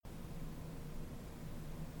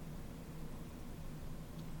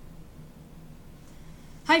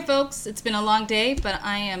Hi folks, it's been a long day, but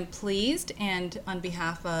I am pleased and on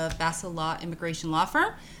behalf of Vassell Law Immigration Law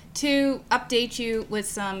Firm to update you with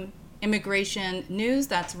some immigration news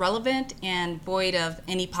that's relevant and void of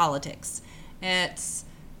any politics. It's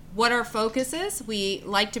what our focus is. We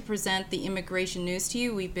like to present the immigration news to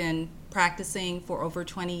you. We've been practicing for over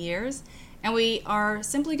 20 years, and we are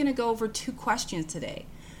simply going to go over two questions today.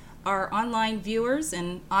 Our online viewers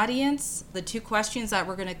and audience, the two questions that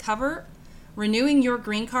we're going to cover: renewing your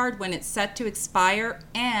green card when it's set to expire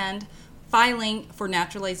and filing for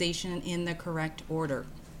naturalization in the correct order.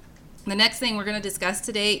 The next thing we're going to discuss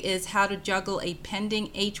today is how to juggle a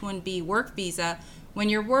pending H-1B work visa when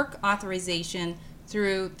your work authorization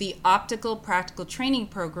through the optical practical training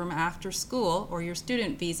program after school or your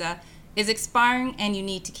student visa is expiring and you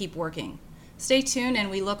need to keep working. Stay tuned, and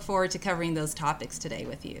we look forward to covering those topics today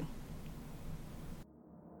with you.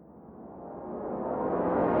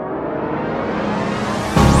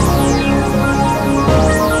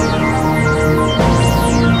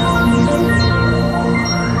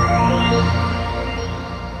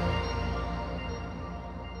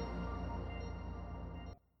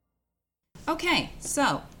 Okay,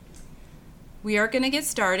 so we are going to get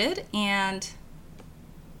started, and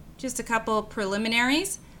just a couple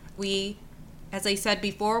preliminaries. As I said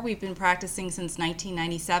before, we've been practicing since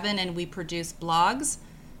 1997, and we produce blogs,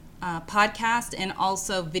 podcasts, and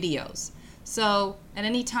also videos. So at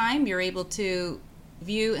any time, you're able to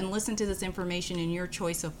view and listen to this information in your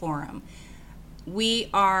choice of forum. We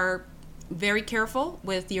are very careful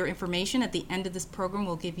with your information. At the end of this program,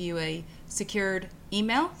 we'll give you a secured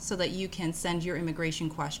email so that you can send your immigration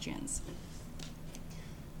questions.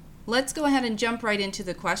 Let's go ahead and jump right into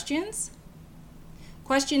the questions.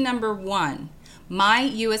 Question number 1. My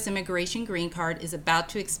U.S. immigration green card is about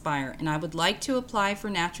to expire and I would like to apply for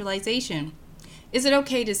naturalization. Is it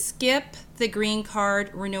okay to skip the green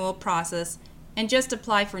card renewal process and just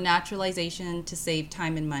apply for naturalization to save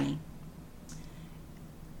time and money?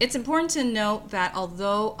 It's important to note that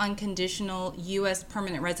although unconditional U.S.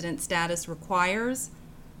 permanent resident status requires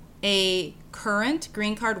a current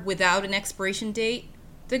green card without an expiration date,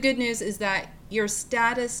 the good news is that your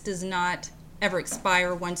status does not ever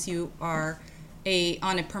expire once you are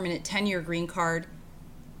on a permanent 10-year green card,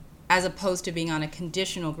 as opposed to being on a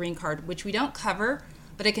conditional green card, which we don't cover,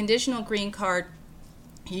 but a conditional green card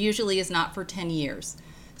usually is not for 10 years.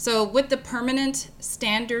 So with the permanent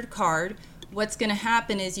standard card, what's going to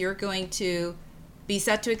happen is you're going to be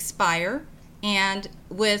set to expire, and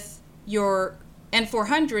with your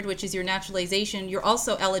N400, which is your naturalization, you're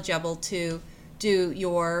also eligible to do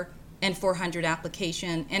your N400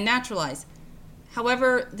 application and naturalize.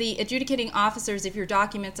 However, the adjudicating officers, if your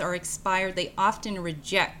documents are expired, they often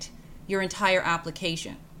reject your entire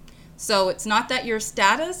application. So it's not that your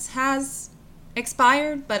status has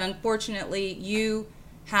expired, but unfortunately you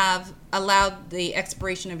have allowed the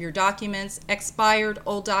expiration of your documents, expired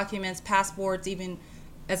old documents, passports, even,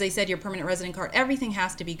 as I said, your permanent resident card. Everything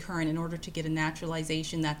has to be current in order to get a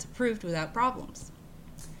naturalization that's approved without problems.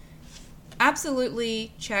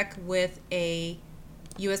 Absolutely check with a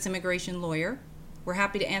U.S. immigration lawyer. We're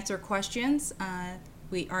happy to answer questions.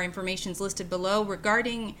 Our information is listed below.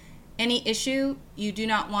 Regarding any issue, you do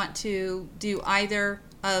not want to do either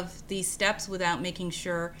of these steps without making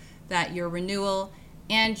sure that your renewal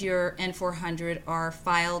and your N400 are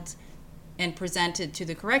filed and presented to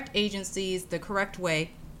the correct agencies the correct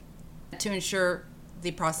way to ensure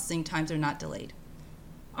the processing times are not delayed.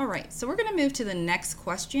 All right, so we're going to move to the next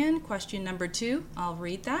question, question number 2. I'll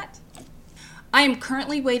read that. I am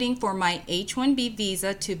currently waiting for my H-1B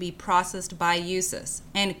visa to be processed by USCIS,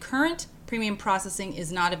 and current premium processing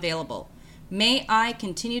is not available. May I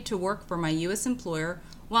continue to work for my U.S. employer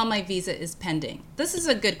while my visa is pending? This is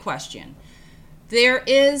a good question. There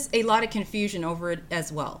is a lot of confusion over it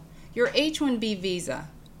as well. Your H-1B visa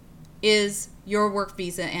is your work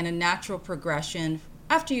visa and a natural progression.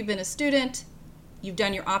 After you've been a student, you've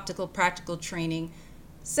done your optical practical training,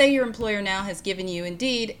 say your employer now has given you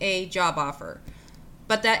indeed a job offer,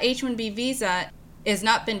 but that H-1B visa has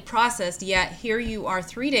not been processed yet. Here you are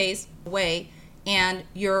 3 days away and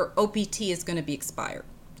your OPT is going to be expired.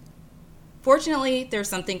 Fortunately, there's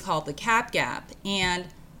something called the cap gap, and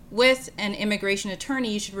with an immigration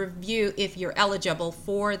attorney, you should review if you're eligible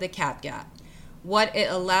for the cap gap. What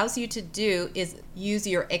it allows you to do is use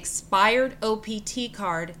your expired OPT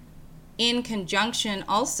card in conjunction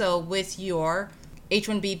also with your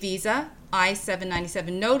H-1B visa,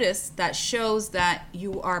 I-797 notice that shows that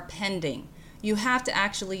you are pending. You have to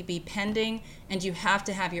actually be pending, and you have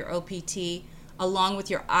to have your OPT along with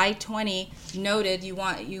your I-20 noted.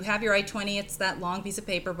 You have your I-20, it's that long piece of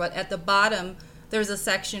paper, but at the bottom there's a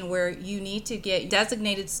section where you need to get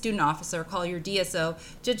designated student officer, call your DSO,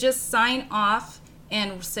 to just sign off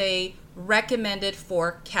and say recommended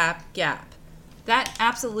for cap gap. That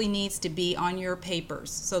absolutely needs to be on your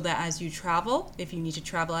papers so that as you travel, if you need to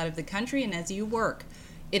travel out of the country and as you work,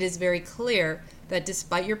 it is very clear that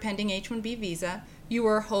despite your pending H-1B visa, you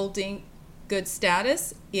are holding good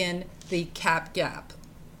status in the cap gap.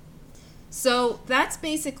 So that's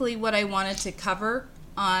basically what I wanted to cover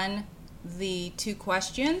on the 2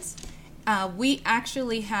 questions. We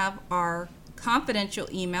actually have our confidential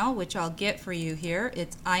email, which I'll get for you here.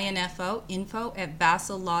 It's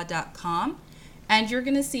info@vasselllaw.com. And you're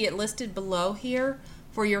going to see it listed below here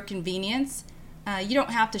for your convenience. You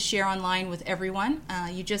don't have to share online with everyone.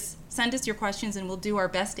 You just send us your questions and we'll do our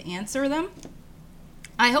best to answer them.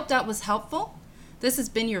 I hope that was helpful. This has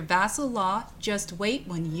been your Vassell Law Just Wait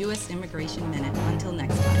One U.S. Immigration Minute. Until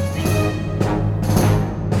next time. Thank you.